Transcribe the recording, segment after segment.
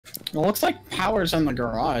It looks like power's in the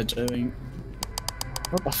garage, I think.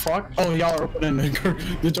 What the fuck? Oh, y'all are opening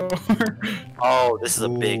the door. Oh, this is a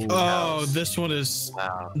big house. Oh, this one is...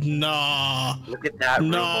 Wow. Nah. Look at that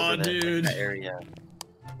room over there, dude. that area.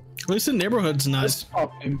 At least the neighborhood's nice.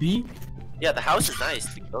 Yeah, the house is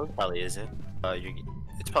nice. The building probably isn't.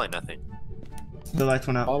 It's probably nothing. The lights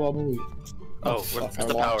went out. Oh, where's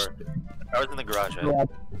the power? The power's in the garage, right?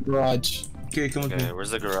 Garage. Okay, come with me. Okay,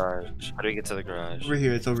 where's the garage? How do we get to the garage? Over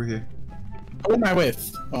here, it's over here. Who am I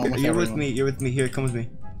with? Oh, You're with me, you're with me. Here, come with me.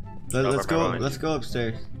 Let's go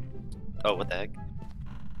upstairs. Oh, what the heck?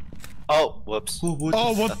 Oh, whoops. Oh,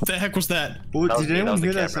 what the heck was that? Did anyone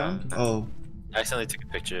hear that sound? Oh. I accidentally took a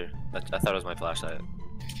picture. I thought it was my flashlight.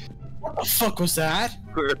 What the fuck was that?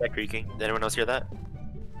 Who heard that creaking? Did anyone else hear that?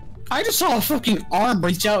 I just saw a fucking arm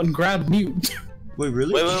reach out and grab mute. Wait,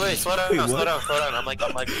 really? Wait, slow down, slow down. I'm like,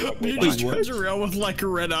 He just turns around with like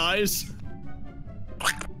red eyes.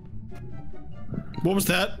 What was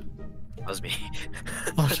that? That was me.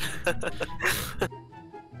 Oh.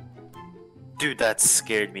 Dude, that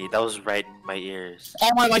scared me. That was right in my ears.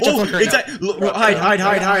 Oh my lights are flickering. Hide.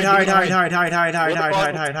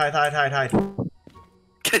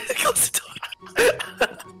 Close the door.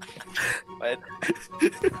 What?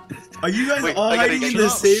 Are you guys all hiding in the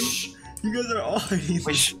same? You guys are all hiding in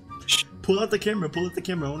the same. Pull out the camera,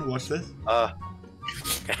 I wanna watch this.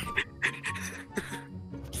 Okay.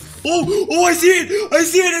 Oh, I see it!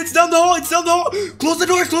 It's down the hall, Close the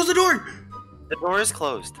door! The door is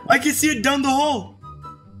closed. I can see it down the hall!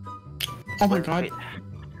 Oh my god. Wait,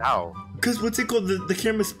 how? Cause what's it called? The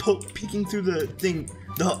camera's peeking through the thing.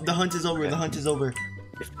 The hunt is over,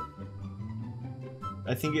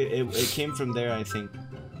 I think it came from there, I think.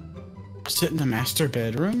 Sit in the master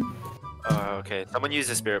bedroom? Okay. Someone use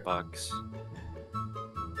the spirit box.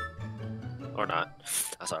 Or not.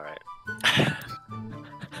 That's alright.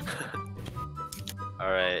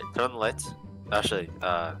 Alright, turn on the lights. Actually,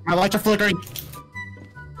 My lights are flickering.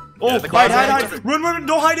 Oh, the hide! Run!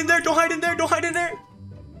 Don't hide in there!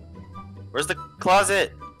 Where's the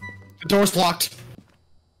closet? The door's locked.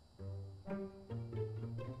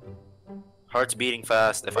 Heart's beating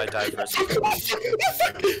fast. If I die first.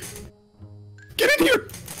 Get in here!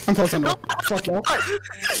 I'm closing the door. Fuck you.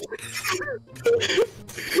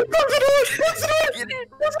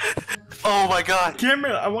 Oh my god!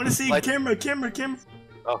 Camera! I want to see camera!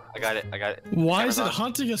 Oh, I got it. Why is it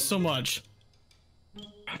hunting us so much?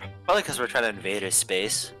 Probably because we're trying to invade his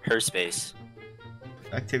space. Her space.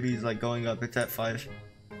 Activity is like going up. It's at 5.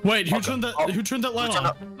 Wait, who turned that light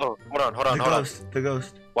on? Oh, hold on. The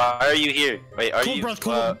ghost. Why are you here? Wait, are you?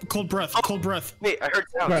 Cold breath. Wait, I heard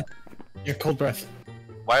sound. Your cold breath.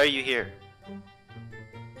 Why are you here?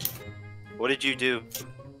 What did you do?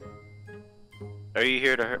 Are you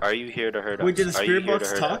here to hurt us? Wait, did the spirit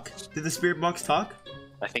box talk? Did the spirit box talk?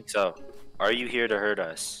 I think so. Are you here to hurt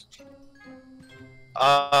us?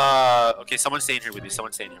 Okay, someone's staying here with me.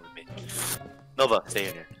 Nova, stay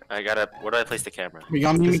in here. Where do I place the camera? We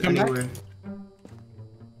got me come back?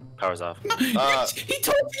 Power's off. He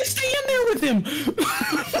told me to stay in there with him!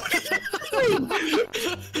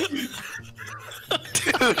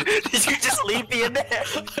 Dude, did you just leave me in there?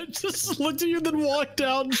 I just looked at you, then walked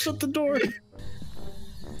out and shut the door.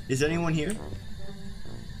 Is anyone here?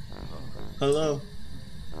 Hello?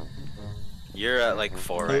 You're at like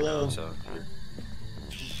 4 right now, so...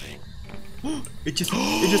 It just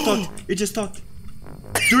talked.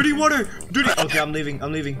 Dirty water! Okay, I'm leaving.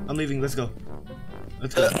 Let's go.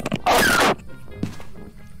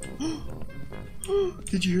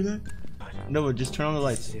 Did you hear that? No, just turn on the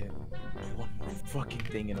lights. One more fucking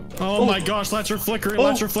thing in a box. Oh my gosh, lights are flickering.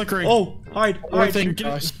 Oh, hide. Hide.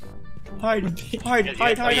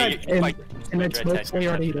 And it's mostly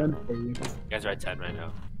already done for you. You guys are at 10 right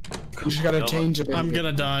now. You just gotta change it. I'm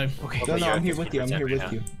gonna die. Okay. No, I'm here with you.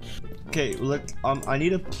 Okay, I need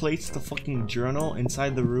to place the fucking journal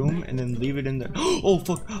inside the room and then leave it in there. Oh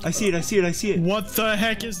fuck! I see it. What the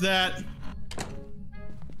heck is that?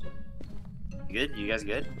 Good? You guys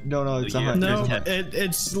good? No, it's a hunt. No,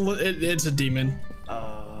 it's a demon.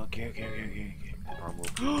 Okay.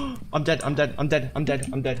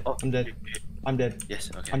 I'm dead.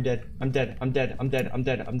 Yes, okay. I'm dead.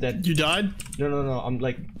 You died? No, I'm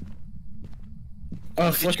like...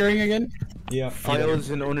 Flickering again? Yeah. Files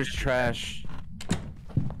in owner's trash.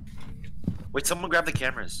 Wait, someone grab the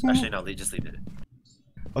cameras. Actually, no, just leave it.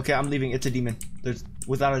 Okay, I'm leaving. It's a demon. There's...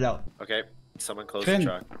 Without a doubt. Okay, someone close the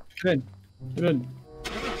truck. Good.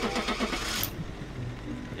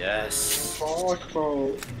 Yes. Fuck,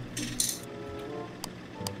 bro.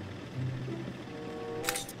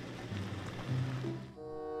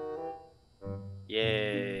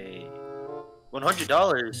 Yay.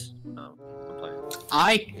 $100. Oh, I'm playing.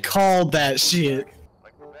 I called that shit.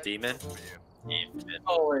 Demon.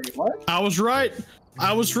 Oh wait, what? I was right.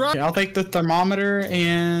 I was right. Okay, I'll take the thermometer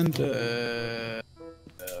and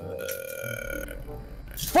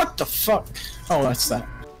what the fuck? Oh, that's that.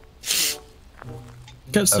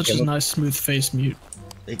 Got such a nice smooth face mute.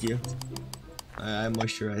 Thank you. I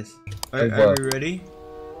moisturize. Alright, are we ready?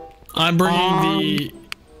 I'm bringing the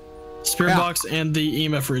spirit box and the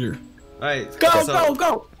EMF reader. Alright,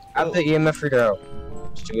 Go! I have the EMF reader out.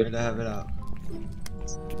 Good to have it out.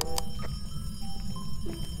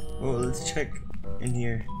 Oh, let's check in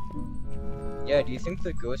here. Yeah, do you think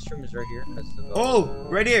the ghost room is right here? Oh,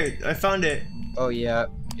 right here! I found it! Oh yeah,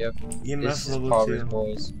 yep. EMF This is level Power's 2.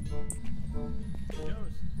 boys.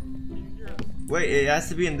 Wait, it has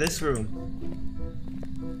to be in this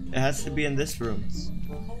room. It has to be in this room.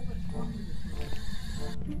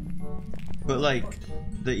 But like,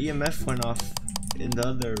 the EMF went off in the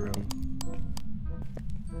other room.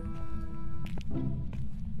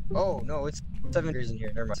 Oh no, it's 7 years in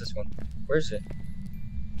here. Never mind, it's this one. Where is it?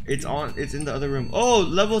 It's in the other room. Oh,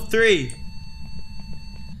 level 3!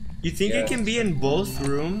 You think it can be in both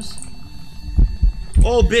rooms?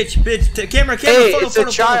 Oh, bitch, camera, Hey, photo, it's a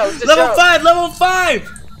child, it's a level child. 5, level 5!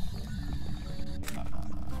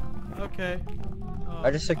 Okay. I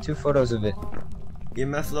just took 2 photos of it.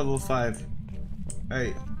 EMF level 5.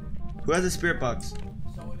 Alright. Who has a spirit box?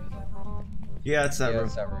 Yeah, it's that room.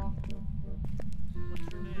 It's that room.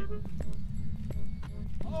 What's your name?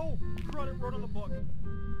 Oh, crud, it wrote on the book.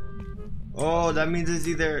 Oh, that means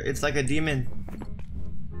it's like a demon.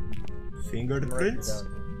 Fingerprints?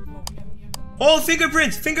 Oh,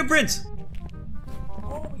 fingerprints!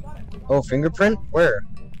 Oh, fingerprint? Where?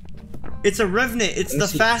 It's a revenant. It's the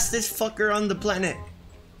fastest fucker on the planet.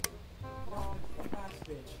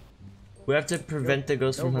 We have to prevent the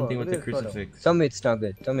ghost from hunting with the crucifix. Tell me it's not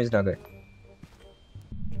good. Tell me it's not good.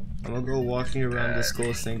 I'm gonna go walking around the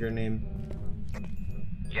skull singer named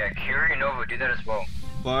Yeah, Curie and Nova do that as well.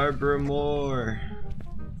 Barbara Moore.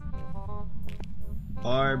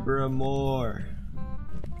 Barbara Moore.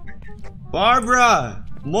 Barbara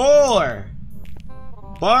Moore.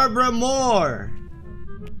 Barbara Moore.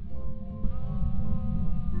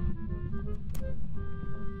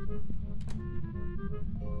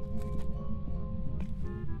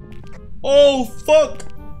 Oh fuck!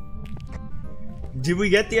 Did we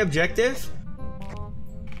get the objective?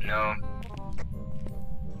 No.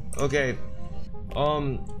 Okay.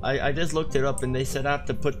 I just looked it up and they said I have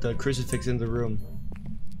to put the crucifix in the room.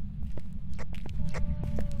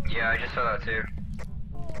 Yeah, I just saw that too.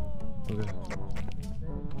 Okay.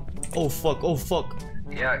 Oh fuck, oh fuck.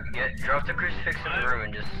 Yeah, drop the crucifix in the room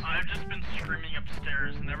and just... I've just been screaming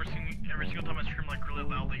upstairs, and every single time I scream like really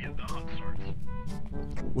loudly, the hunt starts.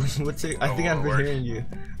 What's it? I think I've been hearing you.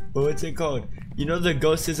 But what's it called? You know the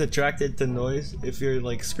ghost is attracted to noise if you're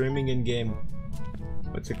like screaming in game.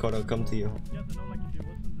 What's it called? I'll come to you. Yeah, the note like you do.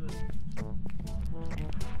 Listen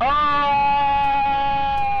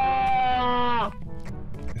to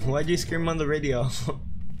this. Why'd you scream on the radio?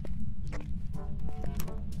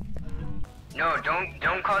 No,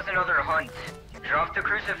 don't cause another hunt. Drop the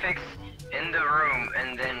crucifix in the room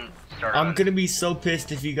and then start. I'm gonna be so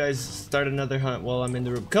pissed if you guys start another hunt while I'm in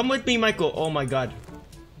the room. Come with me, Michael. Oh my god.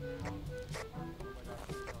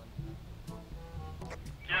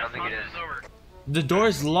 Yeah, I don't think it is. over. The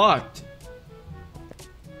door's locked.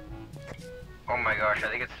 Oh my gosh, I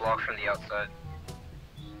think it's locked from the outside.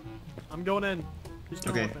 I'm going in. He's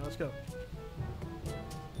coming Okay. with me. Let's go.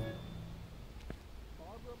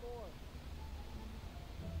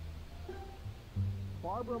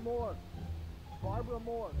 Barbara Moore. Barbara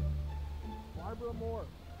Moore. Barbara Moore.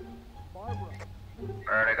 Barbara.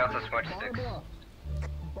 Alright, I got the smudge sticks.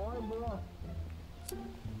 Barbara.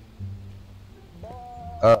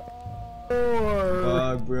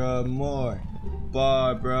 Barbara Moore.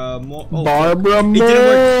 Barbara Moore. Oh, Barbara Moore. it didn't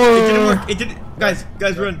work. It didn't work. It didn't.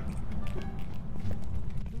 Guys, run.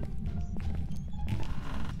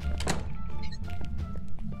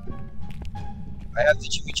 I have the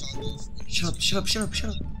chimichanga. Shut up.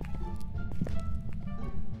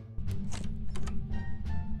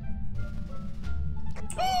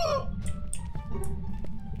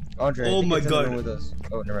 Andre, I Oh think my it's in the God. room with us.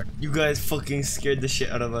 Oh, never mind. You guys fucking scared the shit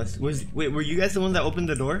out of us. Wait, were you guys the one that opened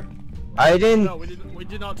the door? I didn't. No, we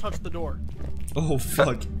did not touch the door. Oh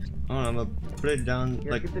fuck. Hold on, I'm gonna put it down.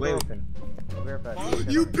 Here, Like, keep the wait. door open. I'll be right back.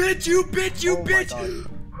 You bitch! You bitch! You Oh my bitch! God.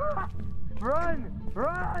 Run!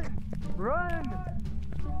 Run! Run!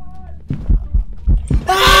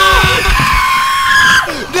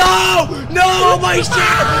 No! No! My shit!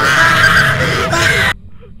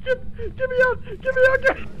 Get me out! Get me out!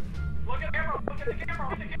 Look at the camera! Look at the camera!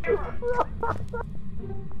 Look at the camera!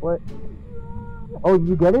 What? Oh,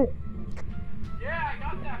 you get it? Yeah, I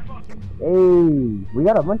got that fucking. Hey, we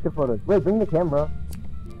got a bunch of photos. Wait, bring the camera.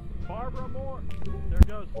 Barbara Moore. There it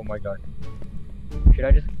goes. Oh my god. Should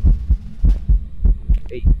I just...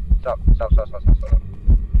 Hey, stop.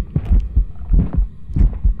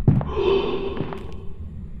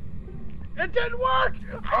 It didn't work!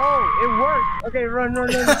 Oh, it worked! Okay, run.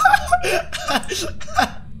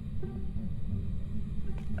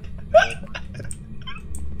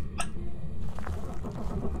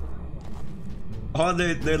 Oh,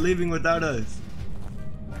 they're leaving without us.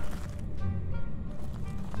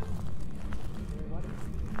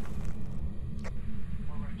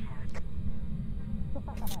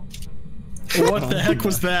 What the heck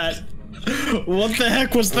was that? What the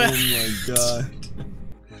heck was that? Oh my god.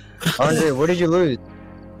 Andre, what did you lose?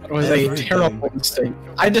 It was a terrible mistake.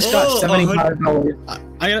 I just got $75.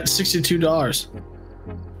 I got $62.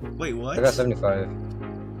 Wait, what? I got 75.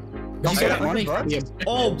 You got got money? $100? Yeah.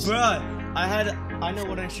 Oh, bruh. I know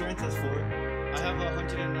what insurance is for. I have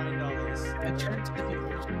 $109. Insurance?